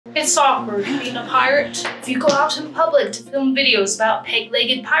It's awkward being a pirate. If you go out in public to film videos about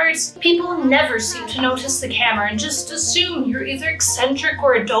peg-legged pirates, people never seem to notice the camera and just assume you're either eccentric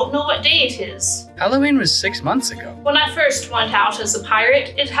or don't know what day it is. Halloween was 6 months ago. When I first went out as a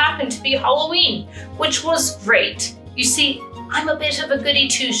pirate, it happened to be Halloween, which was great. You see, I'm a bit of a goody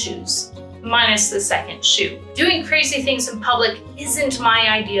two-shoes, minus the second shoe. Doing crazy things in public isn't my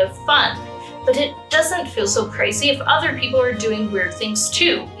idea of fun. But it doesn't feel so crazy if other people are doing weird things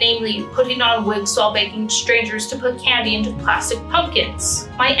too, namely putting on wigs while begging strangers to put candy into plastic pumpkins.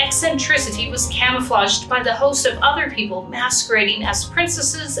 My eccentricity was camouflaged by the host of other people masquerading as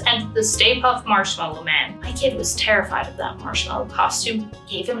princesses and the Stay Puft Marshmallow Man. My kid was terrified of that marshmallow costume,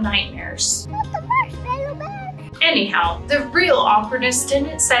 gave him nightmares. Not the Marshmallow Man! Anyhow, the real awkwardness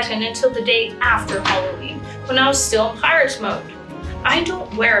didn't set in until the day after Halloween, when I was still in pirate mode. I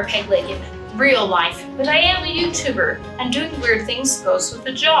don't wear a peg leg in real life, but I am a YouTuber, and doing weird things goes with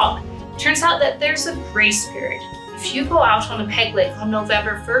the job. Turns out that there's a grace period. If you go out on a peg leg on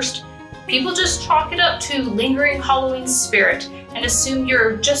November 1st, people just chalk it up to lingering Halloween spirit and assume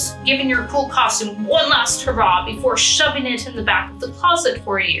you're just giving your cool costume one last hurrah before shoving it in the back of the closet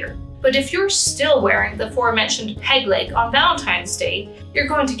for a year. But if you're still wearing the aforementioned peg leg on Valentine's Day, you're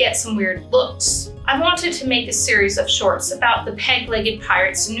going to get some weird looks. I wanted to make a series of shorts about the peg-legged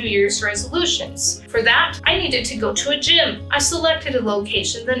pirates' New Year's resolutions. For that, I needed to go to a gym. I selected a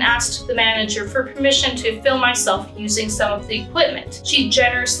location, then asked the manager for permission to film myself using some of the equipment. She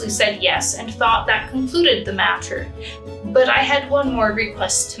generously said yes and thought that concluded the matter. But I had one more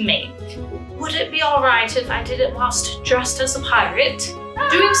request to make. Would it be alright if I did it whilst dressed as a pirate?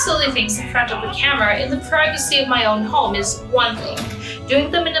 Doing silly things in front of a camera in the privacy of my own home is one thing.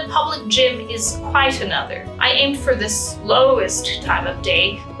 Doing them in a public gym is quite another. I aimed for the slowest time of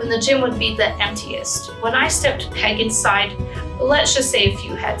day, when the gym would be the emptiest. When I stepped peg inside, let's just say a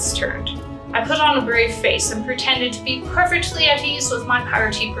few heads turned. I put on a brave face and pretended to be perfectly at ease with my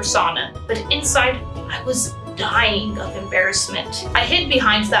piratey persona, but inside I was dying of embarrassment. I hid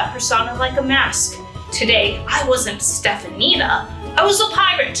behind that persona like a mask. Today, I wasn't Stefanina. I was a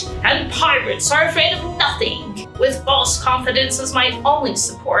pirate, and pirates are afraid of nothing. With false confidence as my only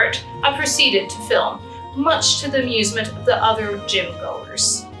support, I proceeded to film, much to the amusement of the other gym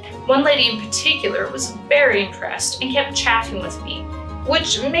goers. One lady in particular was very impressed and kept chatting with me,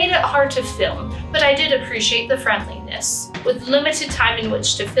 which made it hard to film, but I did appreciate the friendliness. With limited time in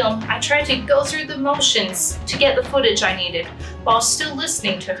which to film, I tried to go through the motions to get the footage I needed, while still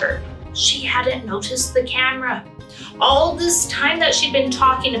listening to her. She hadn't noticed the camera. All this time that she'd been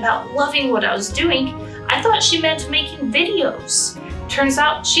talking about loving what I was doing, I thought she meant making videos. Turns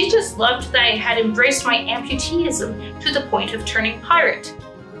out she just loved that I had embraced my amputeeism to the point of turning pirate.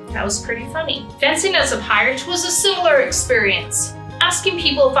 That was pretty funny. Fencing as a pirate was a similar experience. Asking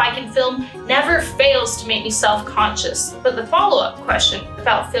people if I can film never fails to make me self-conscious, but the follow-up question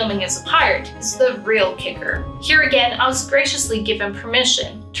about filming as a pirate is the real kicker. Here again, I was graciously given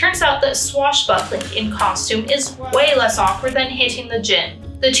permission. Turns out that swashbuckling in costume is way less awkward than hitting the gym.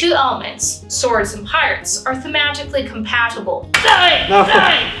 The two elements, swords and pirates, are thematically compatible. Die!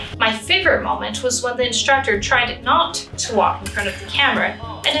 Die! My favorite moment was when the instructor tried not to walk in front of the camera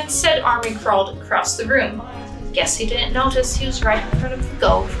and instead army crawled across the room. Guess he didn't notice he was right in front of the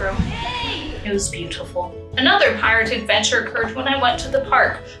GoPro. It was beautiful. Another pirate adventure occurred when I went to the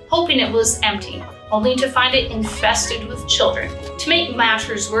park, hoping it was empty, only to find it infested with children. To make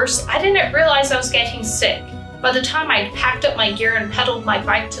matters worse, I didn't realize I was getting sick. By the time I'd packed up my gear and pedaled my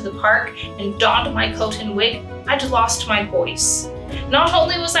bike to the park and donned my coat and wig, I'd lost my voice. Not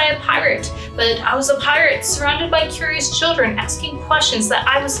only was I a pirate, but I was a pirate surrounded by curious children asking questions that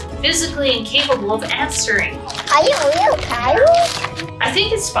I was physically incapable of answering. Are you a real pirate? I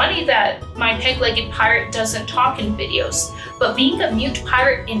think it's funny that my peg-legged pirate doesn't talk in videos, but being a mute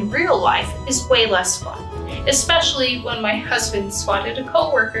pirate in real life is way less fun. Especially when my husband spotted a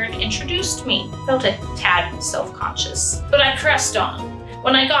coworker and introduced me. Felt a tad self-conscious. But I pressed on.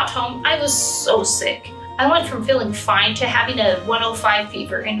 When I got home, I was so sick. I went from feeling fine to having a 105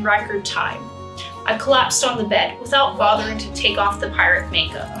 fever in record time. I collapsed on the bed without bothering to take off the pirate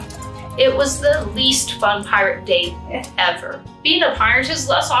makeup. It was the least fun pirate day ever. Being a pirate is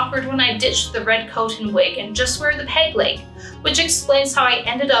less awkward when I ditched the red coat and wig and just wear the peg leg, which explains how I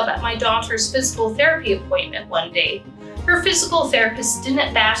ended up at my daughter's physical therapy appointment one day. Her physical therapist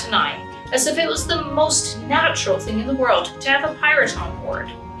didn't bat an eye, as if it was the most natural thing in the world to have a pirate on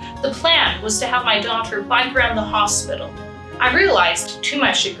board. The plan was to have my daughter bike around the hospital. I realized, to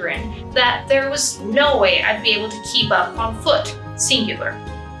my chagrin, that there was no way I'd be able to keep up on foot, singular.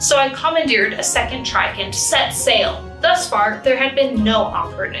 So I commandeered a second trike and set sail. Thus far, there had been no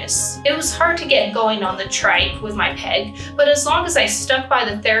awkwardness. It was hard to get going on the trike with my peg, but as long as I stuck by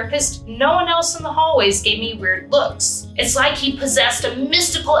the therapist, no one else in the hallways gave me weird looks. It's like he possessed a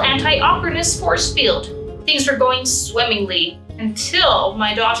mystical anti-awkwardness force field. Things were going swimmingly until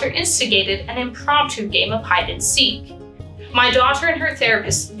my daughter instigated an impromptu game of hide and seek. My daughter and her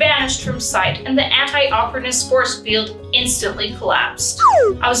therapist vanished from sight, and the anti-awkwardness force field instantly collapsed.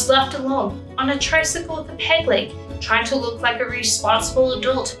 I was left alone on a tricycle with a peg leg, trying to look like a responsible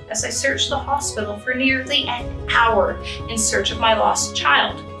adult as I searched the hospital for nearly an hour in search of my lost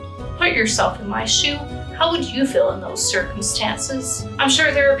child. Put yourself in my shoe. How would you feel in those circumstances? I'm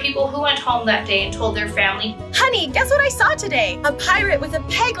sure there are people who went home that day and told their family, "Honey, guess what I saw today? A pirate with a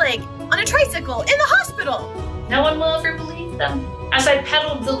peg leg on a tricycle in the hospital." No one will ever believe them. As I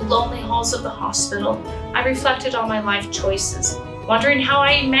pedaled the lonely halls of the hospital, I reflected on my life choices, wondering how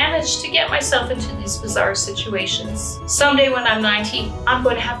I managed to get myself into these bizarre situations. Someday when I'm 90, I'm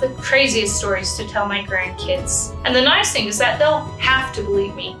going to have the craziest stories to tell my grandkids. And the nice thing is that they'll have to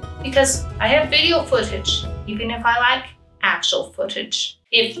believe me, because I have video footage, even if I like actual footage.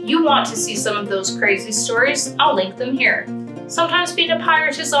 If you want to see some of those crazy stories, I'll link them here. Sometimes being a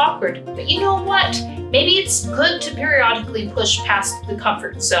pirate is awkward, but you know what? Maybe it's good to periodically push past the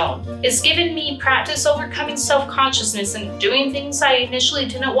comfort zone. It's given me practice overcoming self-consciousness and doing things I initially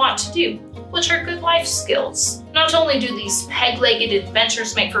didn't want to do, which are good life skills. Not only do these peg-legged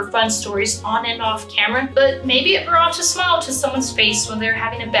adventures make for fun stories on and off camera, but maybe it brought a smile to someone's face when they're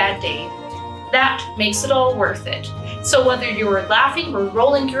having a bad day. That makes it all worth it. So whether you're laughing or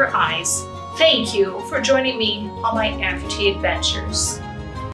rolling your eyes, thank you for joining me on my amputee adventures.